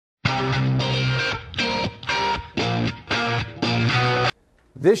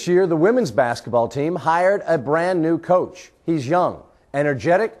This year, the women's basketball team hired a brand new coach. He's young,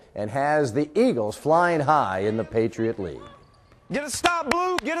 energetic, and has the Eagles flying high in the Patriot League. Get a stop,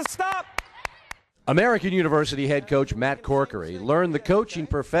 Blue! Get a stop! American University head coach Matt Corkery learned the coaching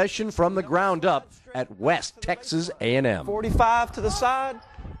profession from the ground up at West Texas A&M. 45 to the side.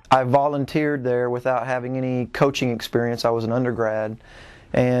 I volunteered there without having any coaching experience. I was an undergrad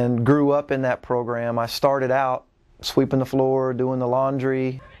and grew up in that program. I started out sweeping the floor, doing the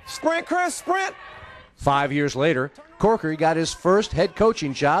laundry. Sprint, Chris, sprint! 5 years later, Corkery got his first head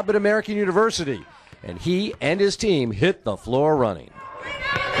coaching job at American University, and he and his team hit the floor running.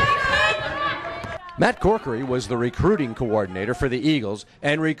 Matt Corkery was the recruiting coordinator for the Eagles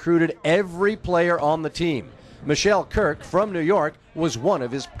and recruited every player on the team. Michelle Kirk from New York was one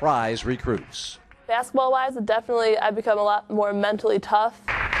of his prize recruits. Basketball-wise, I've become a lot more mentally tough.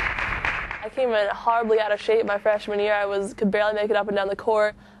 I came in horribly out of shape my freshman year. Could barely make it up and down the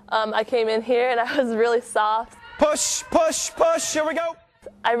court. I came in here and I was really soft. Push, push, push, here we go.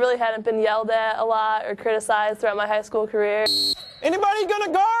 I really hadn't been yelled at a lot or criticized throughout my high school career. Anybody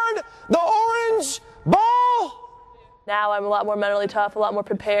gonna guard the orange ball? Now I'm a lot more mentally tough, a lot more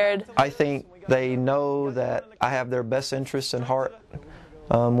prepared. I think they know that I have their best interests in heart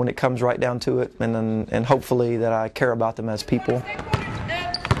when it comes right down to it, and hopefully that I care about them as people.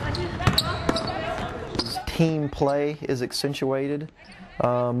 Team play is accentuated,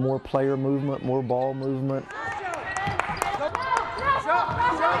 more player movement, more ball movement.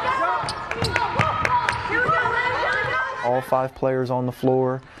 All 5 players on the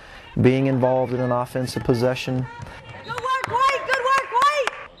floor being involved in an offensive possession. Good work, White! Good work, White!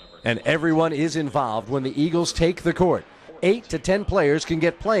 And everyone is involved when the Eagles take the court. 8 to 10 players can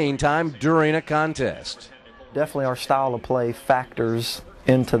get playing time during a contest. Definitely our style of play factors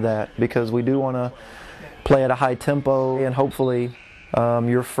into that, because we do want to play at a high tempo, and hopefully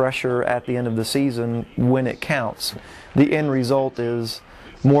you're fresher at the end of the season when it counts. The end result is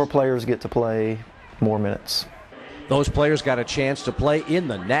more players get to play more minutes. Those players got a chance to play in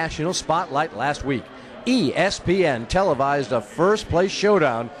the national spotlight last week. ESPN televised a first-place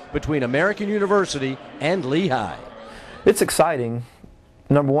showdown between American University and Lehigh. It's exciting.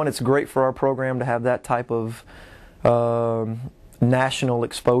 Number one, it's great for our program to have that type of national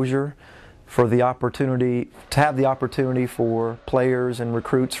exposure, for the opportunity to have the opportunity for players and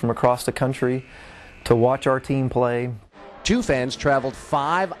recruits from across the country to watch our team play. 2 fans traveled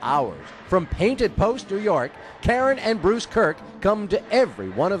 5 hours from Painted Post, New York. Karen and Bruce Kirk come to every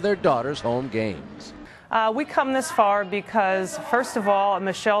one of their daughter's home games. We come this far because, first of all,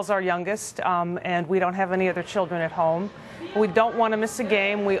 Michelle's our youngest, and we don't have any other children at home. We don't want to miss a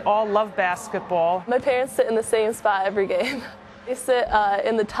game. We all love basketball. My parents sit in the same spot every game. They sit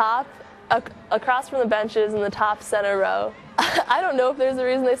in the top, across from the benches in the top center row. I don't know if there's a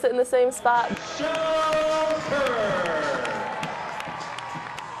reason they sit in the same spot.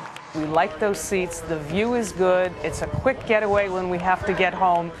 We like those seats. The view is good. It's a quick getaway when we have to get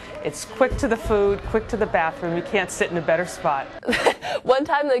home. It's quick to the food, quick to the bathroom. You can't sit in a better spot. One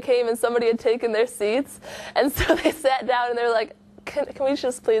time they came and somebody had taken their seats, and so they sat down and they were like, can we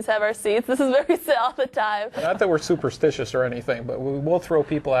just please have our seats? This is where we sit all the time. Not that we're superstitious or anything, but we will throw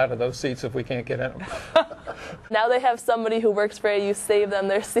people out of those seats if we can't get in them. Now they have somebody who works for you save them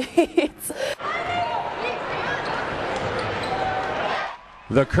their seats.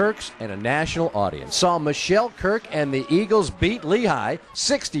 The Kirks and a national audience saw Michelle Kirk and the Eagles beat Lehigh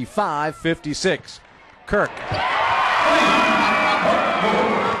 65-56. Kirk.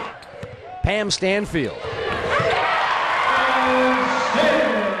 Pam Stanfield.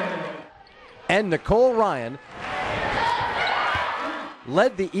 And Nicole Ryan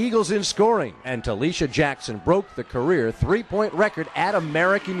led the Eagles in scoring, and Talisha Jackson broke the career 3-point record at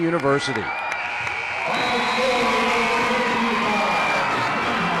American University.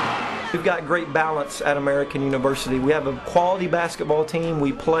 We've got great balance at American University. We have a quality basketball team.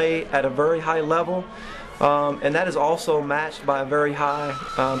 We play at a very high level, and that is also matched by a very high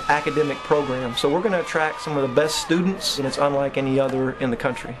academic program. So we're going to attract some of the best students, and it's unlike any other in the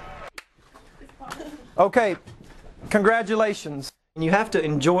country. Okay, congratulations. You have to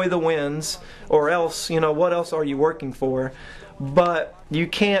enjoy the wins, or else, what else are you working for? But you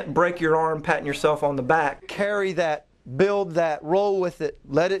can't break your arm patting yourself on the back. Carry that, build that, roll with it.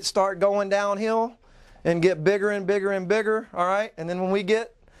 Let it start going downhill and get bigger and bigger and bigger, all right? And then when we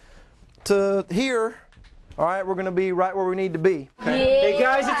get to here, all right, we're going to be right where we need to be. Okay? Hey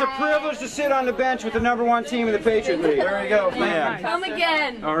guys, it's a privilege to sit on the bench with the #1 team in the Patriot League. There we go. Yeah. Come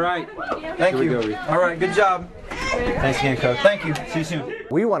again. All right. Thank you. All right, good job. Thanks again, Coach. Thank you. See you soon.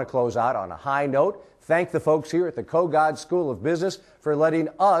 We want to close out on a high note. Thank the folks here at the Kogod School of Business for letting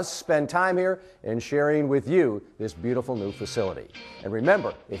us spend time here and sharing with you this beautiful new facility. And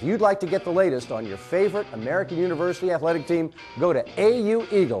remember, if you'd like to get the latest on your favorite American University athletic team, go to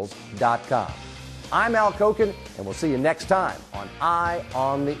aueagles.com. I'm Al Koken, and we'll see you next time on Eye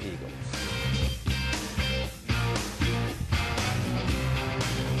on the Eagles.